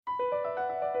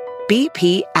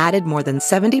BP added more than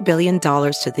 $70 billion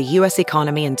to the U.S.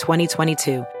 economy in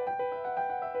 2022.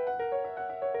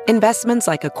 Investments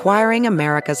like acquiring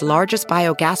America's largest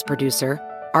biogas producer,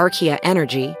 Archaea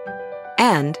Energy,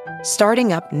 and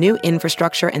starting up new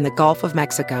infrastructure in the Gulf of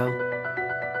Mexico.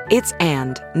 It's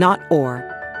and, not or.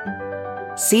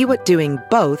 See what doing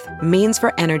both means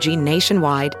for energy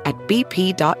nationwide at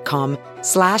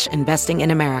bp.com/investing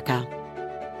in America.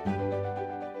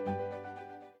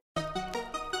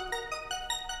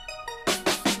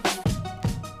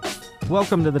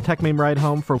 Welcome to the Tech Meme Ride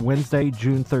Home for Wednesday,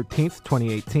 June 13th,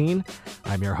 2018.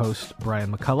 I'm your host,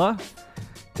 Brian McCullough.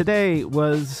 Today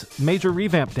was Major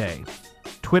Revamp Day.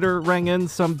 Twitter rang in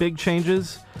some big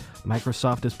changes.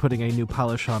 Microsoft is putting a new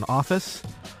polish on Office.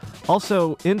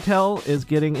 Also, Intel is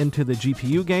getting into the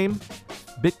GPU game.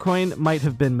 Bitcoin might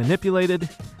have been manipulated.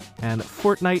 And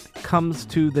Fortnite comes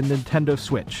to the Nintendo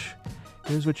Switch.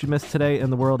 Here's what you missed today in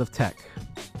the world of tech.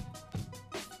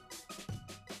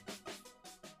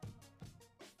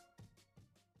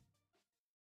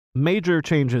 Major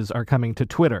changes are coming to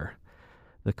Twitter.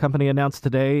 The company announced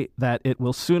today that it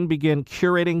will soon begin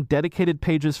curating dedicated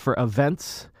pages for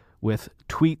events with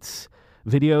tweets,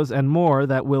 videos, and more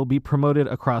that will be promoted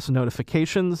across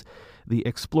notifications, the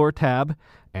Explore tab,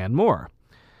 and more.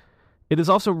 It is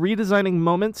also redesigning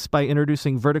Moments by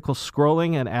introducing vertical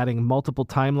scrolling and adding multiple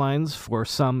timelines for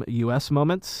some U.S.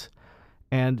 moments.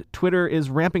 And Twitter is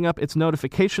ramping up its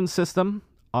notification system,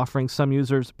 offering some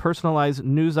users personalized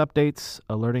news updates,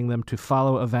 alerting them to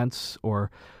follow events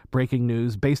or breaking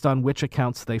news based on which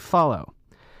accounts they follow.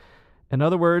 In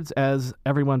other words, as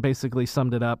everyone basically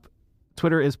summed it up,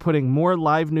 Twitter is putting more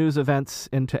live news events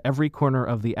into every corner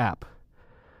of the app.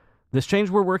 This change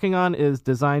we're working on is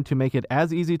designed to make it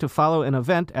as easy to follow an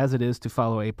event as it is to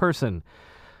follow a person,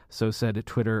 so said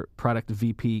Twitter product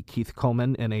VP Keith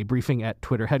Coleman in a briefing at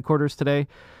Twitter headquarters today.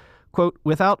 Quote,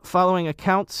 "Without following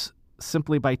accounts,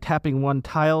 simply by tapping one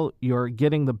tile, you're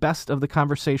getting the best of the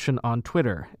conversation on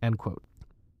Twitter," end quote.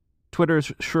 Twitter's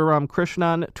Shriram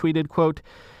Krishnan tweeted, quote,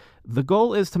 "The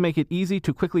goal is to make it easy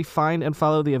to quickly find and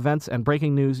follow the events and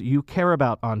breaking news you care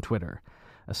about on Twitter,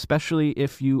 especially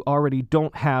if you already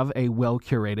don't have a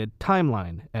well-curated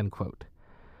timeline," end quote.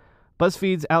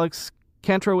 BuzzFeed's Alex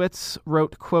Kantrowitz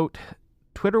wrote, quote,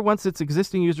 "Twitter wants its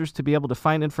existing users to be able to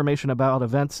find information about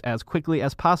events as quickly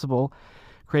as possible,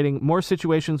 creating more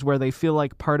situations where they feel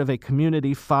like part of a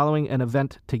community following an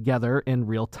event together in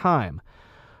real time.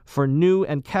 For new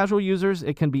and casual users,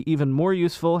 it can be even more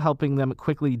useful, helping them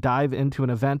quickly dive into an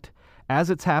event as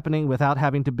it's happening without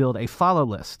having to build a follow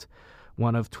list,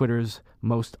 one of Twitter's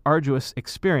most arduous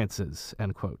experiences,"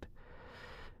 end quote.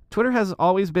 Twitter has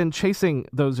always been chasing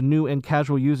those new and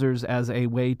casual users as a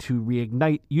way to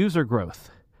reignite user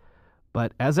growth.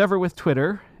 But as ever with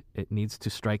Twitter, it needs to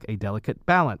strike a delicate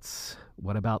balance.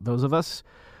 What about those of us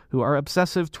who are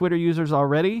obsessive Twitter users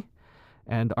already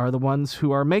and are the ones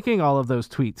who are making all of those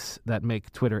tweets that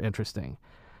make Twitter interesting?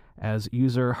 As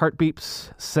user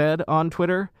Heartbeeps said on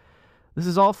Twitter, "This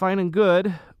is all fine and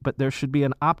good, but there should be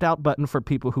an opt-out button for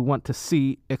people who want to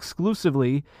see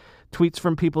exclusively tweets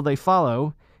from people they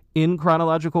follow in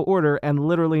chronological order and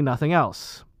literally nothing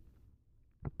else."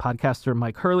 Podcaster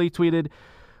Mike Hurley tweeted,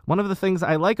 "One of the things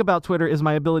I like about Twitter is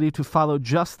my ability to follow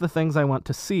just the things I want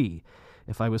to see.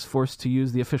 If I was forced to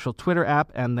use the official Twitter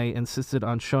app and they insisted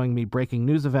on showing me breaking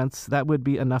news events, that would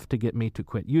be enough to get me to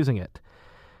quit using it."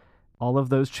 All of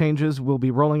those changes will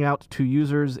be rolling out to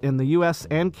users in the US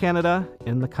and Canada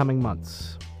in the coming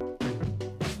months.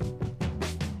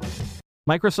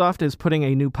 Microsoft is putting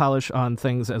a new polish on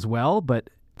things as well,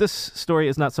 but this story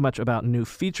is not so much about new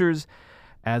features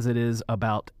as it is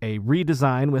about a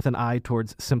redesign with an eye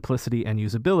towards simplicity and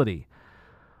usability.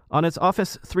 On its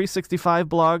Office 365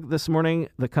 blog this morning,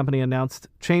 the company announced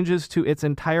changes to its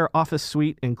entire Office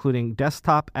suite, including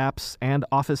desktop apps and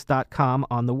Office.com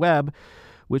on the web,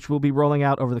 which will be rolling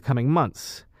out over the coming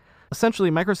months. Essentially,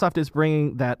 Microsoft is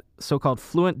bringing that so-called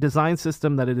Fluent design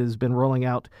system that it has been rolling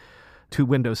out to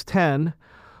Windows 10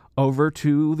 over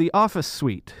to the Office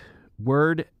suite.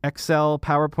 Word, Excel,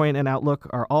 PowerPoint, and Outlook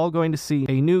are all going to see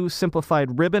a new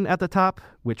simplified ribbon at the top,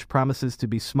 which promises to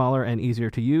be smaller and easier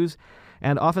to use.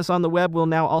 And Office on the web will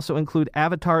now also include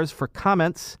avatars for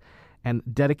comments and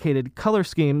dedicated color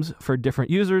schemes for different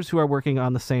users who are working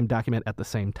on the same document at the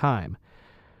same time.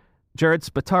 Jared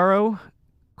Spataro,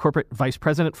 corporate vice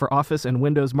president for Office and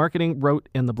Windows marketing, wrote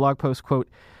in the blog post, quote,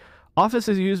 "Office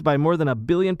is used by more than 1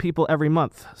 billion people every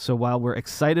month, so while we're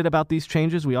excited about these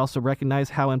changes, we also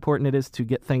recognize how important it is to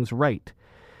get things right.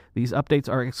 These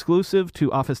updates are exclusive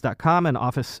to Office.com and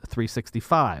Office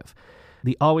 365,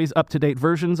 the always up-to-date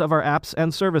versions of our apps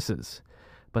and services.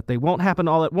 But they won't happen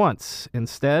all at once.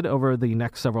 Instead, over the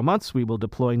next several months, we will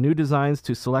deploy new designs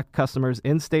to select customers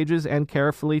in stages and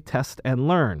carefully test and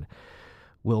learn.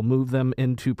 We'll move them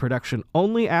into production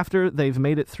only after they've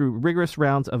made it through rigorous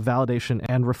rounds of validation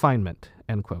and refinement,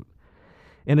 end quote.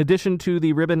 In addition to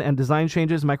the ribbon and design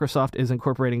changes, Microsoft is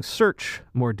incorporating search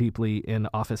more deeply in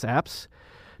Office apps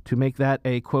to make that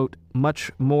a, quote,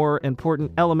 much more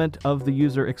important element of the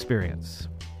user experience.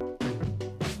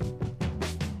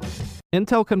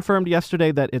 Intel confirmed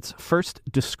yesterday that its first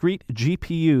discrete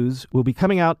GPUs will be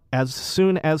coming out as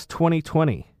soon as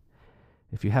 2020.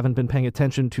 If you haven't been paying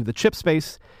attention to the chip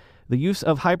space, the use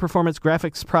of high-performance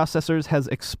graphics processors has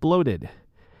exploded.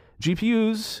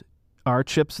 GPUs are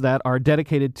chips that are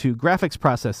dedicated to graphics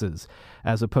processes,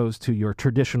 as opposed to your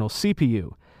traditional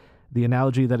CPU. The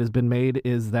analogy that has been made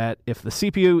is that if the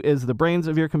CPU is the brains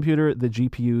of your computer, the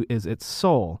GPU is its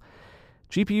soul.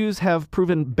 GPUs have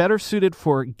proven better suited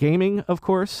for gaming, of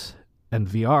course, and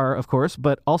VR, of course,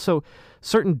 but also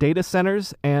certain data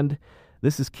centers, and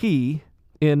this is key,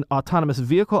 in autonomous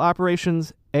vehicle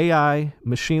operations, AI,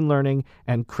 machine learning,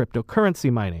 and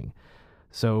cryptocurrency mining.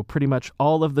 So pretty much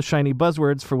all of the shiny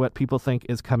buzzwords for what people think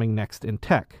is coming next in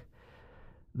tech.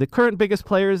 The current biggest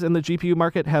players in the GPU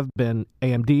market have been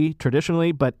AMD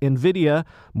traditionally, but NVIDIA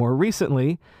more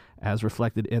recently, as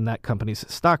reflected in that company's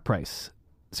stock price.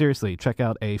 Seriously, check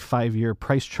out a 5-year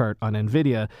price chart on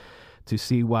NVIDIA to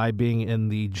see why being in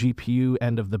the GPU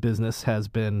end of the business has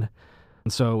been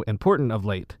so important of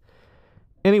late.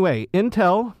 Anyway,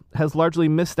 Intel has largely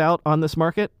missed out on this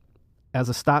market. As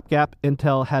a stopgap,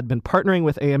 Intel had been partnering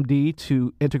with AMD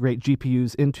to integrate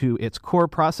GPUs into its core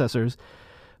processors,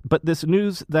 but this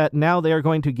news that now they are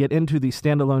going to get into the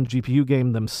standalone GPU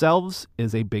game themselves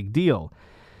is a big deal.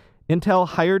 Intel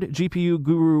hired GPU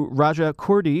guru Raja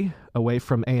Kurdi away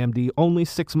from AMD only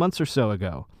 6 months or so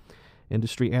ago.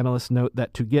 Industry analysts note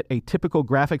that to get a typical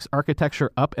graphics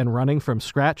architecture up and running from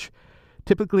scratch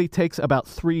typically takes about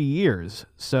 3 years,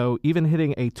 so even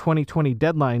hitting a 2020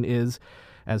 deadline is,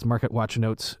 as MarketWatch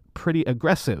notes, pretty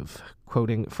aggressive.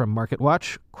 Quoting from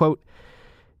MarketWatch, quote,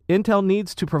 Intel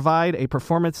needs to provide a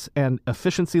performance and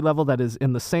efficiency level that is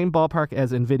in the same ballpark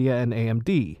as NVIDIA and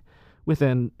AMD,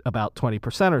 within about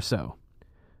 20% or so.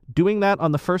 Doing that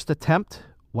on the first attempt,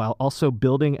 while also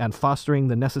building and fostering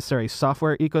the necessary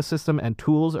software ecosystem and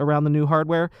tools around the new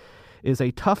hardware, is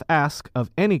a tough ask of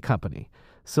any company,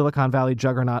 Silicon Valley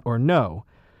juggernaut or no.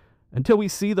 Until we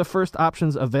see the first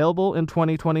options available in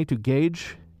 2020 to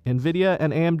gauge, NVIDIA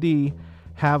and AMD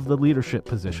have the leadership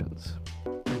positions.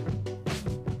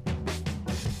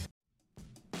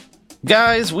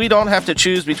 Guys, we don't have to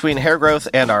choose between hair growth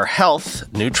and our health.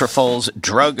 Nutrafol's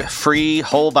drug-free,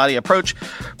 whole-body approach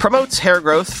promotes hair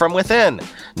growth from within.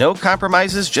 No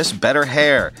compromises, just better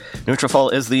hair.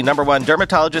 Nutrafol is the #1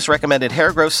 dermatologist-recommended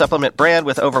hair growth supplement brand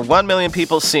with over 1 million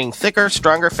people seeing thicker,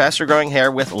 stronger, faster-growing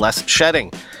hair with less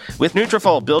shedding. With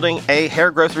Nutrafol, building a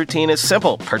hair growth routine is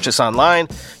simple. Purchase online,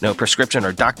 no prescription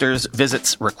or doctor's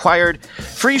visits required.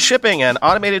 Free shipping and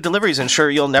automated deliveries ensure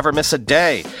you'll never miss a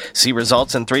day. See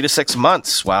results in 3 to 6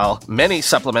 months. While many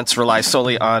supplements rely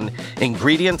solely on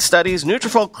ingredient studies,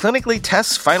 Nutrafol clinically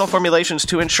tests final formulations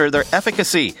to ensure their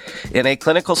efficacy. In a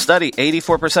clinical study,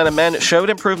 84% of men showed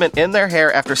improvement in their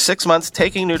hair after 6 months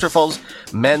taking Nutrafol's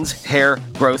men's hair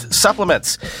growth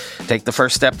supplements. Take the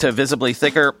first step to visibly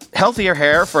thicker, healthier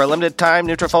hair. For a limited time,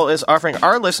 Nutrafol is offering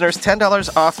our listeners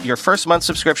 $10 off your first month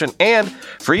subscription and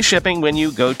free shipping when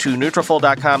you go to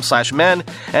Nutrafol.com/men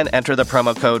and enter the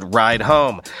promo code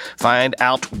RIDEHOME. Find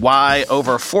out why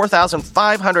over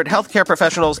 4,500 healthcare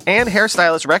professionals and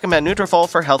hairstylists recommend Nutrafol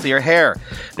for healthier hair.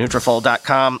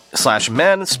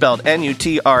 Nutrafol.com/men, spelled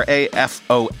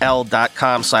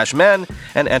Nutrafol.com/men,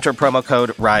 and enter promo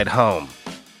code RIDEHOME.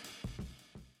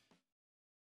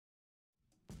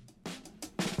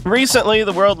 Recently,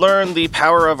 the world learned the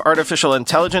power of artificial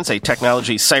intelligence, a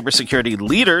technology cybersecurity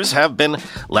leaders have been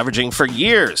leveraging for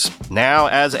years. Now,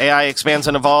 as AI expands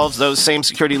and evolves, those same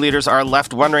security leaders are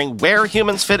left wondering where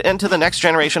humans fit into the next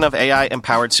generation of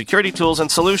AI-empowered security tools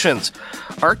and solutions.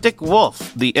 Arctic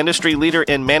Wolf, the industry leader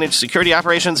in managed security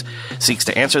operations, seeks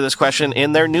to answer this question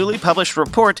in their newly published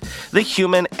report, The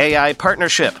Human-AI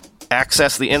Partnership.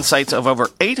 Access the insights of over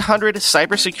 800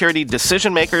 cybersecurity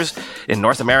decision makers in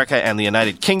North America and the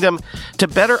United Kingdom to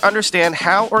better understand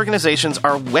how organizations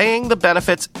are weighing the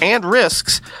benefits and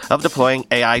risks of deploying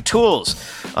AI tools.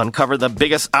 Uncover the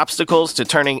biggest obstacles to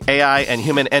turning AI and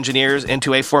human engineers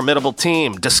into a formidable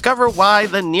team. Discover why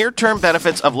the near-term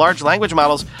benefits of large language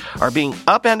models are being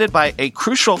upended by a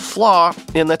crucial flaw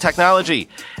in the technology.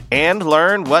 And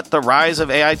learn what the rise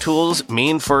of AI tools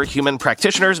mean for human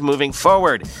practitioners moving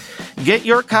forward. Get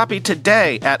your copy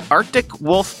today at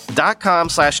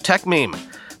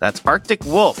arcticwolf.com/techmeme. That's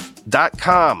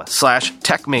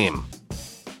arcticwolf.com/techmeme.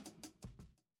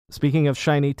 Speaking of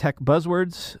shiny tech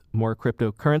buzzwords, more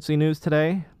cryptocurrency news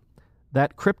today.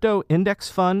 That crypto index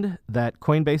fund that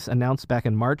Coinbase announced back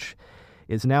in March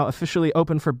is now officially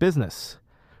open for business,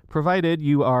 provided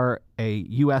you are a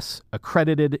U.S.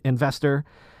 accredited investor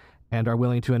and are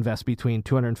willing to invest between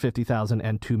 $250,000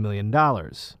 and $2 million.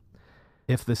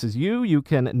 If this is you, you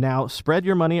can now spread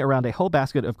your money around a whole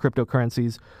basket of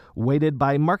cryptocurrencies weighted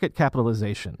by market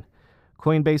capitalization.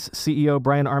 Coinbase CEO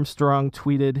Brian Armstrong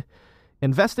tweeted,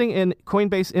 "Investing in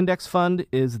Coinbase Index Fund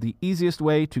is the easiest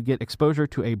way to get exposure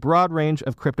to a broad range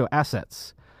of crypto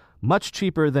assets, much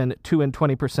cheaper than 2 and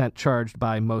 20% charged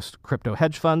by most crypto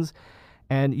hedge funds,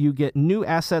 and you get new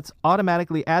assets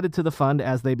automatically added to the fund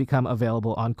as they become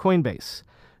available on Coinbase.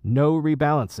 No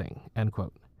rebalancing," end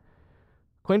quote.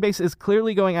 Coinbase is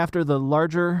clearly going after the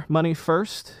larger money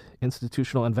first,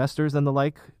 institutional investors and the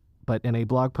like, but in a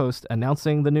blog post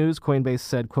announcing the news, Coinbase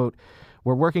said, quote,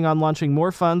 "We're working on launching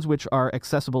more funds which are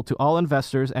accessible to all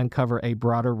investors and cover a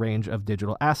broader range of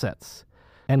digital assets,"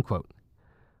 end quote.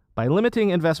 By limiting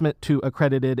investment to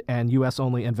accredited and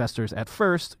U.S.-only investors at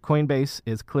first, Coinbase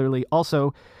is clearly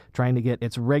also trying to get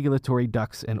its regulatory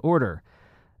ducks in order.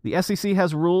 The SEC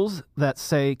has rules that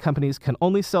say companies can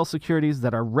only sell securities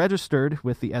that are registered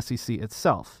with the SEC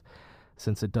itself.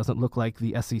 Since it doesn't look like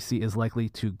the SEC is likely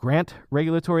to grant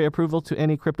regulatory approval to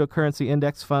any cryptocurrency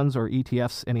index funds or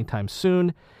ETFs anytime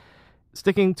soon,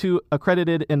 sticking to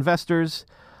accredited investors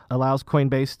allows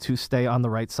Coinbase to stay on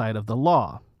the right side of the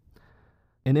law.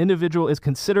 An individual is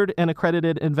considered an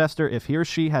accredited investor if he or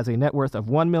she has a net worth of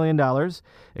 $1 million,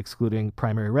 excluding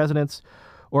primary residence,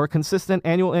 or a consistent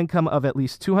annual income of at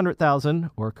least $200,000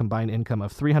 or combined income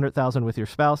of $300,000 with your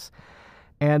spouse,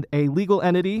 and a legal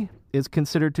entity is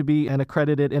considered to be an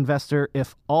accredited investor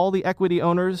if all the equity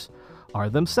owners are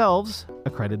themselves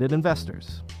accredited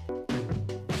investors.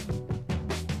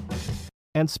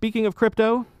 And speaking of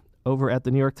crypto, over at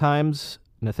the New York Times,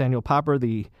 Nathaniel Popper,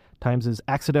 the Times'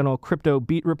 accidental crypto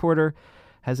beat reporter,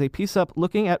 has a piece up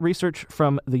looking at research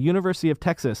from the University of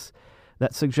Texas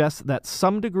that suggests that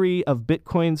some degree of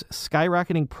Bitcoin's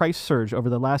skyrocketing price surge over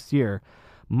the last year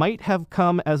might have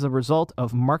come as a result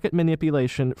of market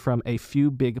manipulation from a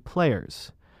few big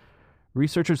players.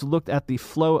 Researchers looked at the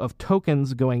flow of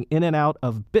tokens going in and out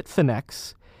of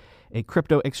Bitfinex, a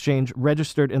crypto exchange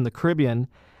registered in the Caribbean,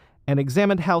 and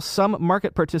examined how some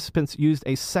market participants used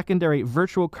a secondary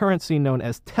virtual currency known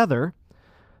as Tether,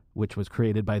 which was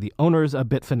created by the owners of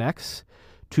Bitfinex,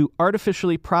 to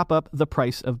artificially prop up the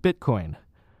price of Bitcoin.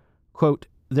 Quote,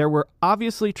 "There were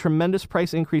obviously tremendous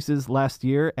price increases last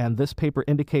year, and this paper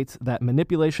indicates that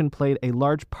manipulation played a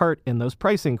large part in those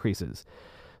price increases,"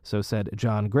 so said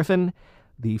John Griffin,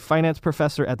 the finance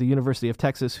professor at the University of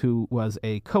Texas who was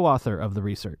a co-author of the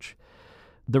research.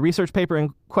 The research paper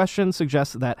in question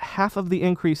suggests that half of the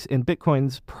increase in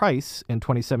Bitcoin's price in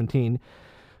 2017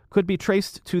 could be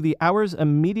traced to the hours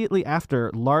immediately after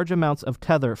large amounts of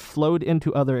Tether flowed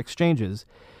into other exchanges,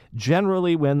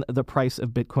 generally when the price of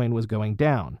Bitcoin was going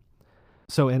down.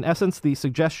 So in essence, the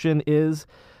suggestion is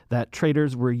that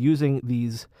traders were using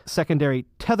these secondary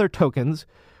Tether tokens,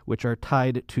 which are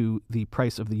tied to the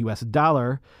price of the US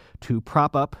dollar, to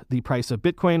prop up the price of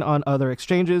Bitcoin on other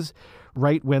exchanges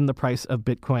right when the price of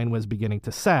Bitcoin was beginning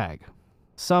to sag.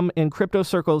 Some in crypto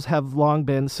circles have long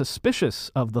been suspicious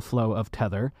of the flow of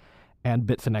Tether and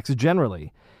Bitfinex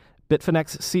generally.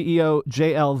 Bitfinex CEO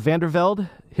J.L. Vandervelde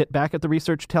hit back at the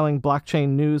research telling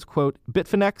Blockchain News, quote,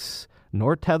 "Bitfinex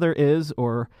nor Tether is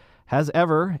or has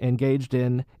ever engaged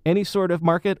in any sort of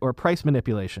market or price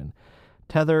manipulation.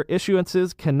 Tether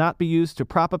issuances cannot be used to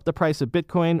prop up the price of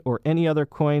Bitcoin or any other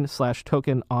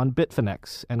coin/token on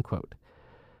Bitfinex," end quote.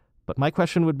 But my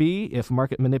question would be, if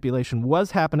market manipulation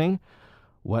was happening,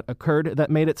 what occurred that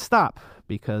made it stop?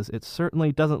 Because it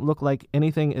certainly doesn't look like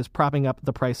anything is propping up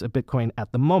the price of Bitcoin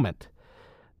at the moment.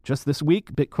 Just this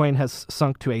week, Bitcoin has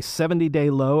sunk to a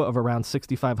 70-day low of around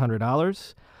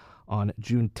 $6,500. On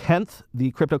June 10th,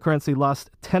 the cryptocurrency lost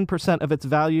 10% of its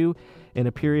value in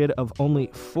a period of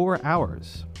only 4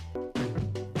 hours.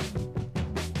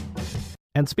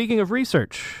 And speaking of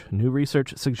research, new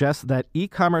research suggests that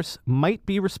e-commerce might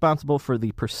be responsible for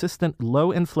the persistent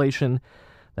low inflation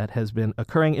that has been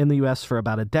occurring in the U.S. for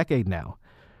about a decade now.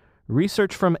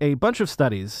 Research from a bunch of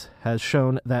studies has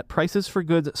shown that prices for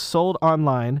goods sold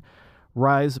online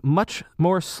rise much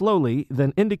more slowly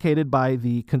than indicated by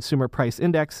the Consumer Price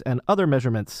Index and other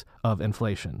measurements of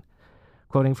inflation.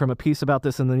 Quoting from a piece about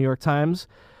this in the New York Times,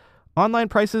 online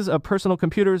prices of personal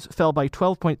computers fell by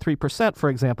 12.3%, for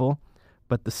example,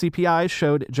 but the CPI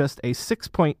showed just a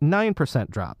 6.9%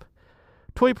 drop.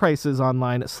 Toy prices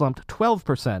online slumped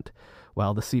 12%,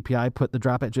 while the CPI put the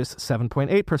drop at just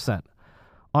 7.8%.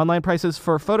 Online prices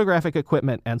for photographic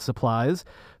equipment and supplies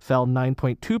fell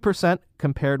 9.2%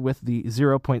 compared with the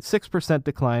 0.6%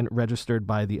 decline registered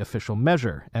by the official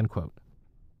measure, end quote.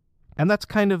 And that's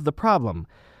kind of the problem.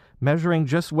 Measuring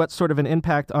just what sort of an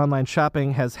impact online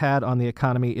shopping has had on the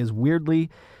economy is weirdly,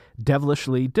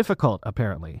 devilishly difficult,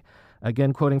 apparently.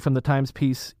 Again, quoting from the Times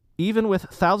piece, even with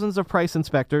thousands of price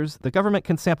inspectors, the government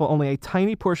can sample only a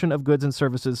tiny portion of goods and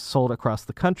services sold across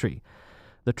the country.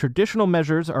 The traditional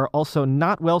measures are also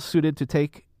not well suited to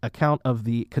take account of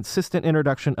the consistent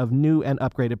introduction of new and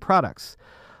upgraded products,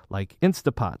 like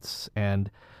Instapots and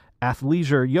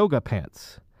athleisure yoga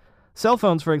pants. Cell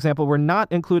phones, for example, were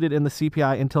not included in the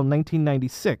CPI until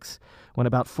 1996, when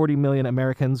about 40 million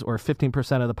Americans, or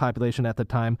 15% of the population at the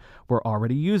time, were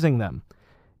already using them.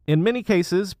 In many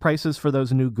cases, prices for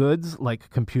those new goods,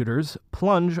 like computers,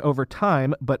 plunge over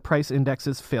time, but price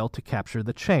indexes fail to capture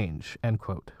the change, end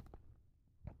quote.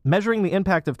 Measuring the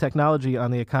impact of technology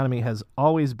on the economy has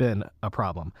always been a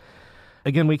problem.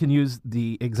 Again, we can use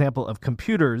the example of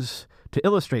computers to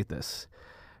illustrate this.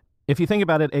 If you think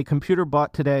about it, a computer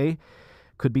bought today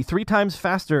could be 3 times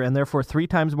faster and therefore 3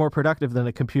 times more productive than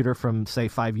a computer from, say,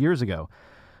 5 years ago.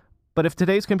 But if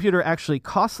today's computer actually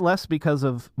costs less because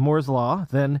of Moore's Law,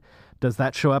 then does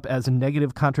that show up as a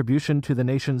negative contribution to the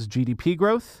nation's GDP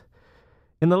growth?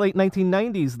 In the late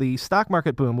 1990s, the stock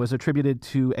market boom was attributed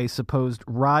to a supposed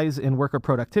rise in worker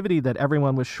productivity that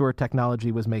everyone was sure technology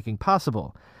was making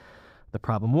possible. The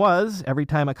problem was, every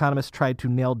time economists tried to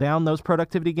nail down those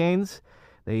productivity gains,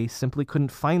 they simply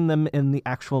couldn't find them in the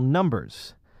actual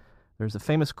numbers. There's a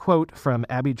famous quote from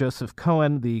Abby Joseph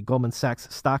Cohen, the Goldman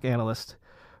Sachs stock analyst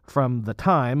from the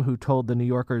time, who told the New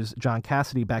Yorker's John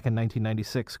Cassidy back in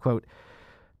 1996, quote,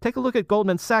 "Take a look at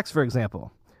Goldman Sachs, for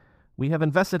example. We have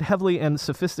invested heavily in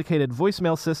sophisticated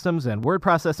voicemail systems and word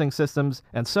processing systems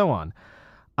and so on.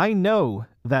 I know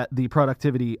that the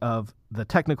productivity of the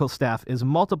technical staff is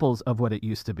multiples of what it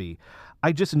used to be.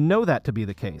 I just know that to be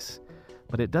the case.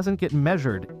 But it doesn't get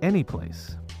measured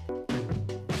anyplace."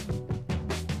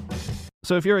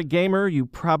 So if you're a gamer, you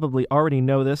probably already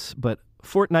know this, but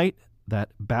Fortnite, that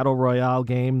battle royale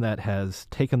game that has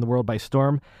taken the world by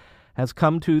storm, has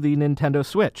come to the Nintendo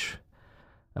Switch.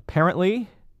 Apparently,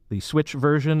 the Switch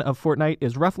version of Fortnite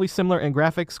is roughly similar in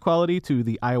graphics quality to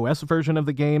the iOS version of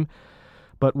the game,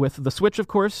 but with the Switch, of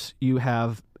course, you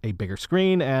have a bigger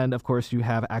screen, and of course you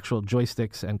have actual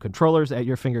joysticks and controllers at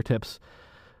your fingertips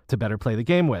to better play the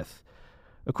game with.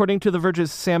 According to The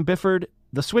Verge's Sam Bifford,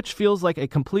 the Switch feels like a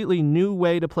completely new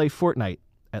way to play Fortnite,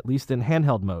 at least in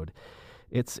handheld mode.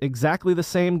 It's exactly the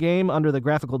same game under the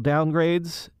graphical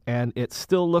downgrades, and it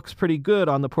still looks pretty good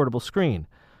on the portable screen.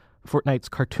 Fortnite's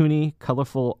cartoony,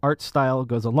 colorful art style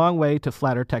goes a long way to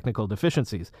flatter technical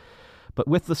deficiencies. But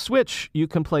with the Switch, you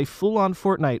can play full-on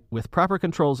Fortnite with proper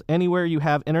controls anywhere you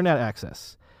have internet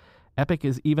access. Epic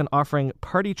is even offering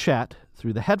party chat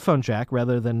through the headphone jack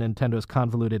rather than Nintendo's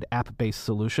convoluted app-based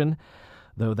solution,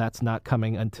 though that's not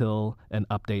coming until an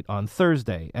update on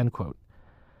Thursday, end quote.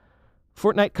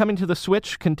 Fortnite coming to the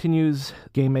Switch continues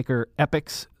game maker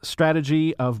Epic's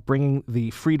strategy of bringing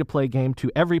the free-to-play game to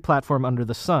every platform under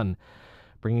the sun.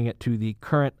 Bringing it to the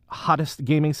current hottest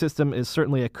gaming system is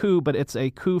certainly a coup, but it's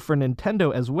a coup for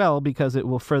Nintendo as well because it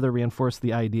will further reinforce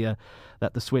the idea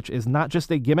that the Switch is not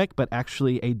just a gimmick, but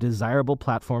actually a desirable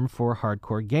platform for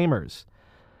hardcore gamers.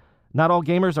 Not all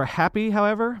gamers are happy,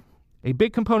 however. A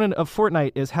big component of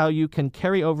Fortnite is how you can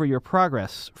carry over your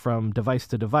progress from device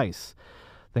to device.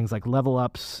 Things like level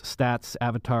ups, stats,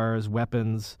 avatars,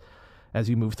 weapons, as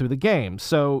you move through the game.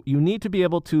 So you need to be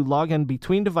able to log in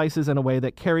between devices in a way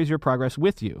that carries your progress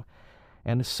with you.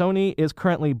 And Sony is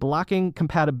currently blocking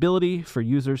compatibility for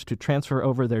users to transfer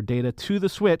over their data to the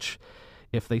Switch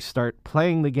if they start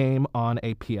playing the game on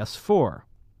a PS4.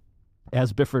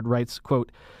 As Bifford writes,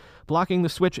 quote, "Blocking the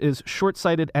Switch is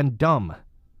short-sighted and dumb.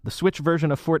 The Switch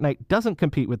version of Fortnite doesn't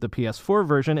compete with the PS4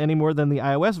 version any more than the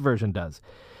iOS version does.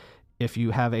 If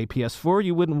you have a PS4,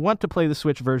 you wouldn't want to play the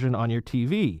Switch version on your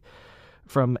TV.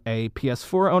 From a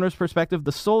PS4 owner's perspective,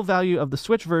 the sole value of the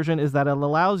Switch version is that it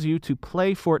allows you to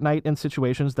play Fortnite in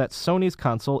situations that Sony's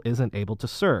console isn't able to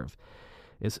serve.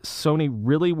 Is Sony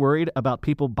really worried about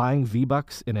people buying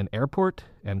V-Bucks in an airport?"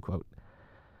 End quote.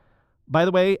 By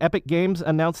the way, Epic Games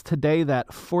announced today that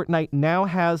Fortnite now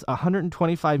has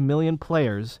 125 million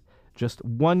players just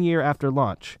 1 year after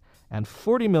launch, and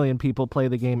 40 million people play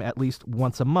the game at least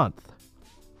once a month.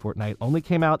 Fortnite only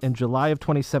came out in July of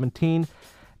 2017,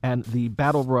 And the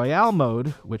Battle Royale mode,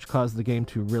 which caused the game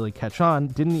to really catch on,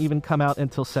 didn't even come out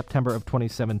until September of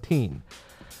 2017.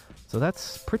 So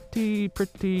that's pretty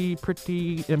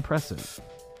impressive.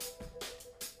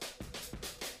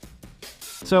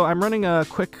 So I'm running a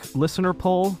quick listener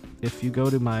poll. If you go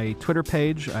to my Twitter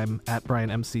page, I'm at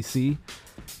BrianMCC.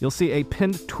 You'll see a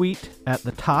pinned tweet at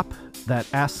the top that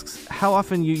asks how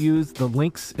often you use the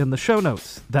links in the show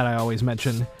notes that I always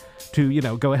mention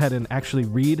to, go ahead and actually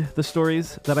read the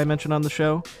stories that I mention on the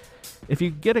show. If you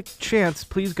get a chance,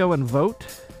 please go and vote.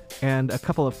 And a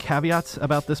couple of caveats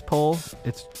about this poll.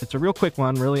 It's a real quick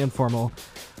one, really informal.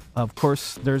 Of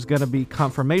course, there's going to be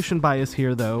confirmation bias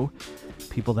here, though.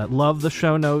 People that love the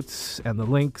show notes and the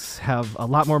links have a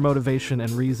lot more motivation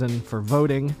and reason for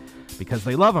voting because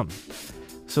they love them.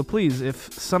 So please,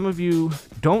 if some of you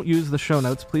don't use the show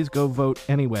notes, please go vote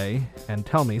anyway and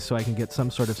tell me so I can get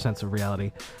some sort of sense of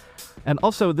reality. And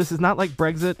also, this is not like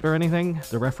Brexit or anything.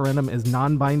 The referendum is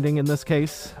non-binding in this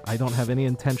case. I don't have any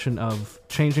intention of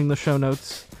changing the show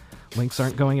notes. Links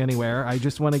aren't going anywhere. I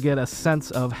just want to get a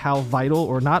sense of how vital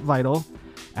or not vital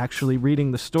actually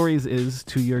reading the stories is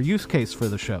to your use case for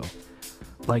the show.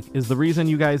 Like, is the reason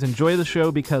you guys enjoy the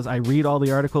show because I read all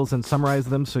the articles and summarize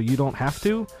them so you don't have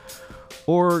to?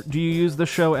 Or do you use the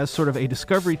show as sort of a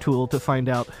discovery tool to find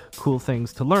out cool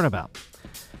things to learn about?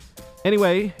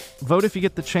 Anyway, vote if you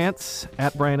get the chance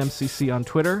at BrianMCC on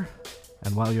Twitter.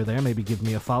 And while you're there, maybe give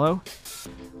me a follow.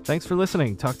 Thanks for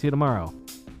listening. Talk to you tomorrow.